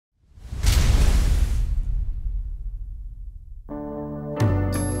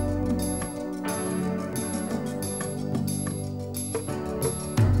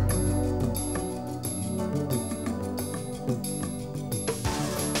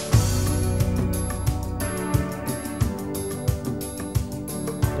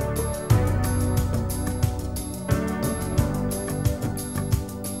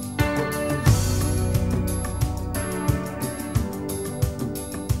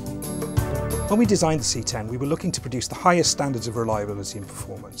When we designed the C10, we were looking to produce the highest standards of reliability and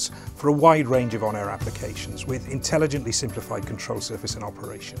performance for a wide range of on-air applications with intelligently simplified control surface and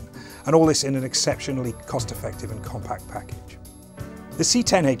operation, and all this in an exceptionally cost-effective and compact package. The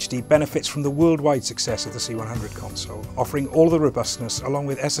C10 HD benefits from the worldwide success of the C100 console, offering all the robustness along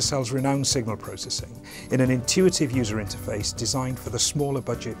with SSL's renowned signal processing in an intuitive user interface designed for the smaller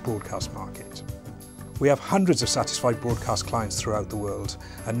budget broadcast market. We have hundreds of satisfied broadcast clients throughout the world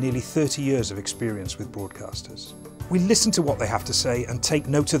and nearly 30 years of experience with broadcasters. We listen to what they have to say and take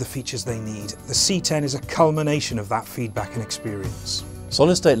note of the features they need. The C10 is a culmination of that feedback and experience.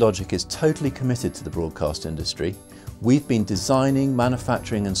 Solid State Logic is totally committed to the broadcast industry. We've been designing,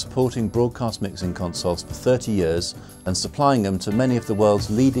 manufacturing and supporting broadcast mixing consoles for 30 years and supplying them to many of the world's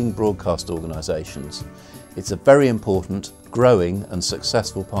leading broadcast organisations. It's a very important, growing and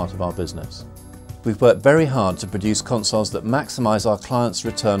successful part of our business. We've worked very hard to produce consoles that maximise our clients'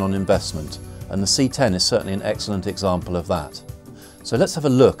 return on investment, and the C10 is certainly an excellent example of that. So let's have a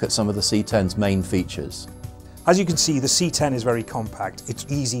look at some of the C10's main features. As you can see, the C10 is very compact. It's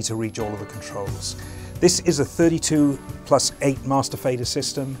easy to reach all of the controls. This is a 32+8 master fader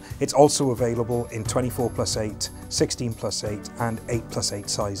system. It's also available in 24+8, 16+8 and 8+8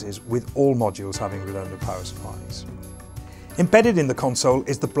 sizes, with all modules having redundant power supplies. Embedded in the console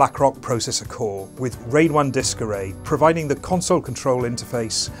is the BlackRock processor core with RAID 1 disk array, providing the console control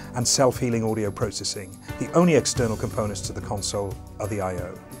interface and self-healing audio processing. The only external components to the console are the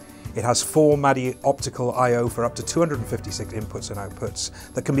I/O. It has 4 MADI optical I/O for up to 256 inputs and outputs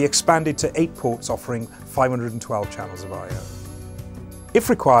that can be expanded to 8 ports offering 512 channels of I/O. If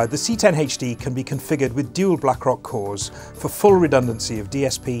required, the C10 HD can be configured with dual BlackRock cores for full redundancy of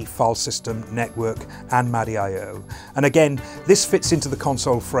DSP, file system, network and MADI I/O. And again, this fits into the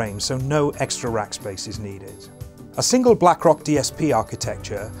console frame, so no extra rack space is needed. A single BlackRock DSP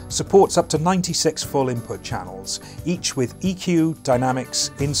architecture supports up to 96 full input channels, each with EQ,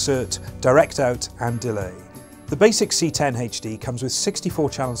 dynamics, insert, direct out and delay. The basic C10 HD comes with 64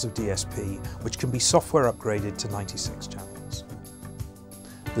 channels of DSP, which can be software upgraded to 96 channels.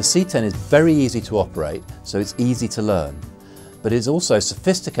 The C10 is very easy to operate, so it's easy to learn, but it's also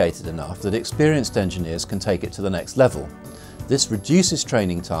sophisticated enough that experienced engineers can take it to the next level. This reduces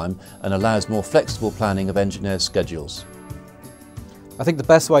training time and allows more flexible planning of engineers' schedules. I think the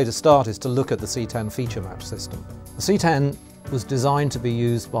best way to start is to look at the C10 feature match system. The C10 was designed to be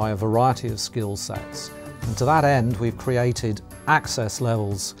used by a variety of skill sets, and to that end we've created access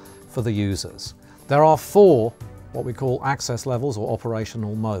levels for the users. There are 4 what we call access levels or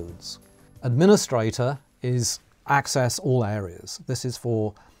operational modes. Administrator is access all areas. This is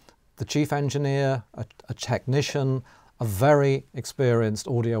for the chief engineer, a technician, a very experienced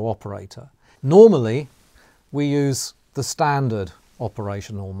audio operator. Normally, we use the standard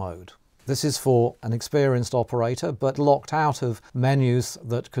operational mode. This is for an experienced operator, but locked out of menus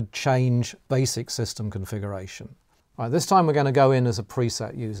that could change basic system configuration. All right, this time we're going to go in as a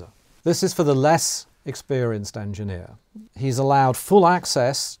preset user. This is for the less experienced engineer. He's allowed full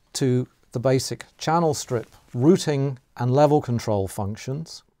access to the basic channel strip, routing and level control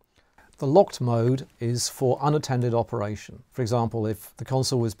functions. The locked mode is for unattended operation. For example, if the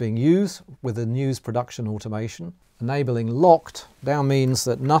console was being used with a news production automation, enabling locked now means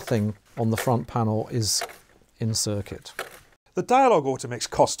that nothing on the front panel is in circuit. The Dialog Automix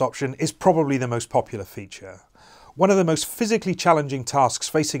cost option is probably the most popular feature. One of the most physically challenging tasks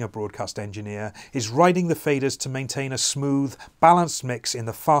facing a broadcast engineer is riding the faders to maintain a smooth, balanced mix in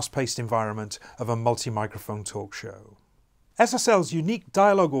the fast-paced environment of a multi-microphone talk show. SSL's unique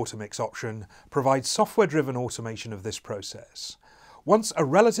Dialog Automix option provides software-driven automation of this process. Once a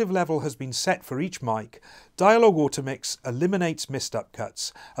relative level has been set for each mic, Dialog Automix eliminates missed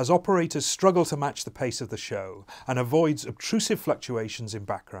upcuts as operators struggle to match the pace of the show and avoids obtrusive fluctuations in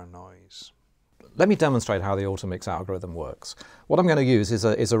background noise. Let me demonstrate how the Automix algorithm works. What I'm going to use is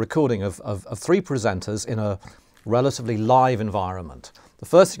a recording of 3 presenters in a relatively live environment. The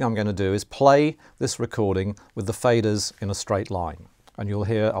first thing I'm going to do is play this recording with the faders in a straight line, and you'll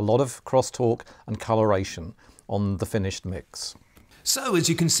hear a lot of crosstalk and coloration on the finished mix. So as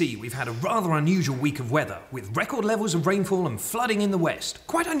you can see, we've had a rather unusual week of weather, with record levels of rainfall and flooding in the west.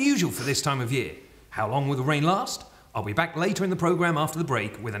 Quite unusual for this time of year. How long will the rain last? I'll be back later in the programme after the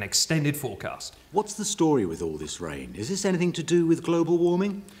break with an extended forecast. What's the story with all this rain? Is this anything to do with global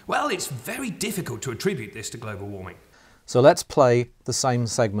warming? Well, it's very difficult to attribute this to global warming. So let's play the same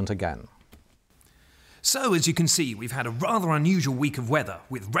segment again. So as you can see, we've had a rather unusual week of weather,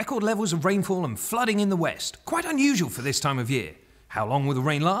 with record levels of rainfall and flooding in the west. Quite unusual for this time of year. How long will the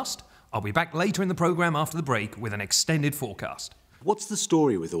rain last? I'll be back later in the programme after the break with an extended forecast. What's the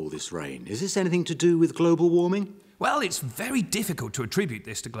story with all this rain? Is this anything to do with global warming? Well, it's very difficult to attribute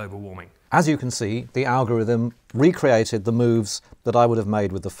this to global warming. As you can see, the algorithm recreated the moves that I would have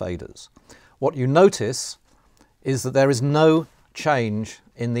made with the faders. What you notice is that there is no change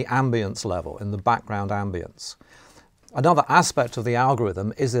in the ambience level, in the background ambience. Another aspect of the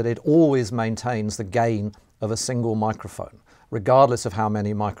algorithm is that it always maintains the gain of a single microphone, regardless of how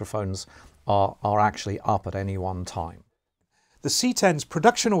many microphones are actually up at any one time. The C10's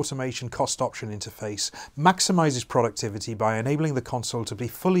production automation cost option interface maximizes productivity by enabling the console to be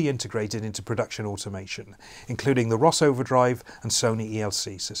fully integrated into production automation, including the Ross Overdrive and Sony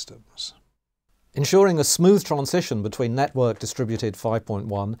ELC systems. Ensuring a smooth transition between network distributed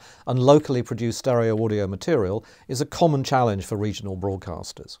 5.1 and locally produced stereo audio material is a common challenge for regional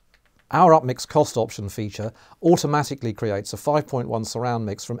broadcasters. Our upmix cost option feature automatically creates a 5.1 surround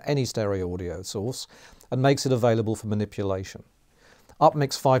mix from any stereo audio source and makes it available for manipulation.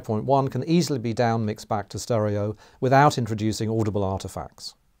 Upmix 5.1 can easily be downmixed back to stereo without introducing audible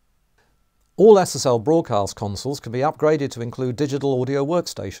artifacts. All SSL broadcast consoles can be upgraded to include digital audio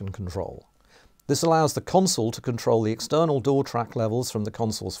workstation control. This allows the console to control the external door track levels from the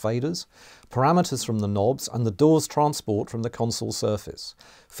console's faders, parameters from the knobs, and the door's transport from the console surface,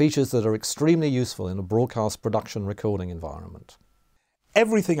 features that are extremely useful in a broadcast production recording environment.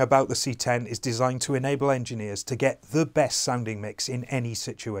 Everything about the C10 is designed to enable engineers to get the best sounding mix in any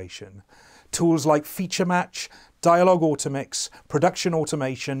situation. Tools like Feature Match, Dialogue Automix, Production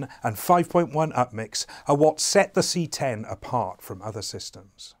Automation, and 5.1 Upmix are what set the C10 apart from other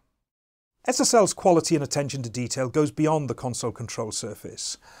systems. SSL's quality and attention to detail goes beyond the console control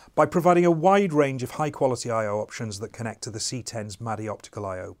surface by providing a wide range of high-quality I/O options that connect to the C10's MADI optical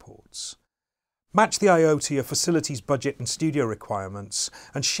I/O ports. Match the I/O to your facility's budget and studio requirements,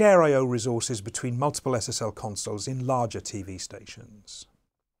 and share I/O resources between multiple SSL consoles in larger TV stations.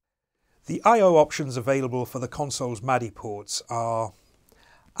 The I/O options available for the console's MADI ports are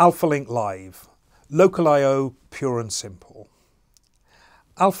AlphaLink Live, Local I/O Pure and Simple,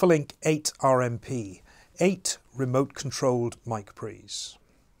 AlphaLink 8 RMP, 8 remote-controlled mic pre's,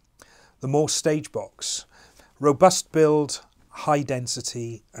 the Morse Stage Box, robust build, high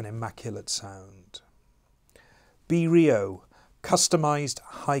density and immaculate sound. B-Rio, customized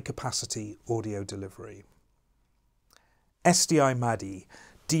high-capacity audio delivery. SDI MADI,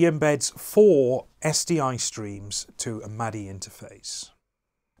 de-embeds 4 SDI streams to a MADI interface.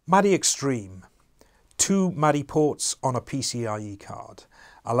 MADI Extreme, 2 MADI ports on a PCIe card,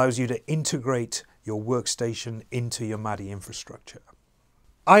 allows you to integrate your workstation into your MADI infrastructure.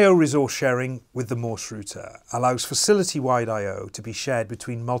 I/O resource sharing with the Morse router allows facility-wide I/O to be shared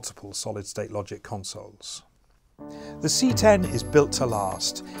between multiple solid-state logic consoles. The C10 is built to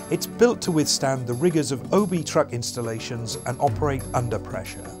last. It's built to withstand the rigours of OB truck installations and operate under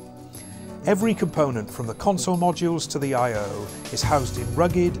pressure. Every component from the console modules to the I/O is housed in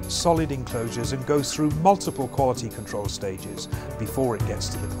rugged, solid enclosures and goes through multiple quality control stages before it gets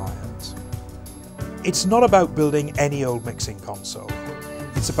to the client. It's not about building any old mixing console.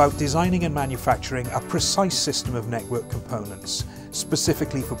 It's about designing and manufacturing a precise system of network components,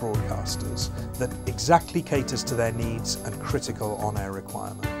 specifically for broadcasters, that exactly caters to their needs and critical on-air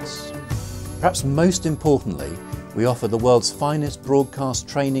requirements. Perhaps most importantly, we offer the world's finest broadcast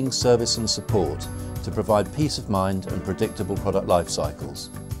training, service and support to provide peace of mind and predictable product life cycles.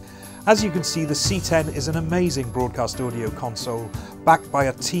 As you can see, the C10 is an amazing broadcast audio console backed by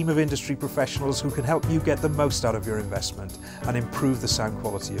a team of industry professionals who can help you get the most out of your investment and improve the sound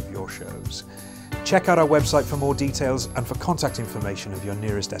quality of your shows. Check out our website for more details and for contact information of your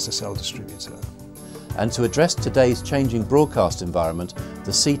nearest SSL distributor. And to address today's changing broadcast environment,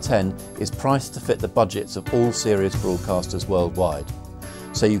 the C10 is priced to fit the budgets of all serious broadcasters worldwide.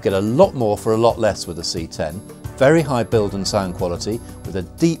 So you get a lot more for a lot less with the C10, very high build and sound quality with a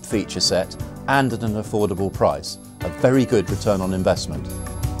deep feature set and at an affordable price. A very good return on investment.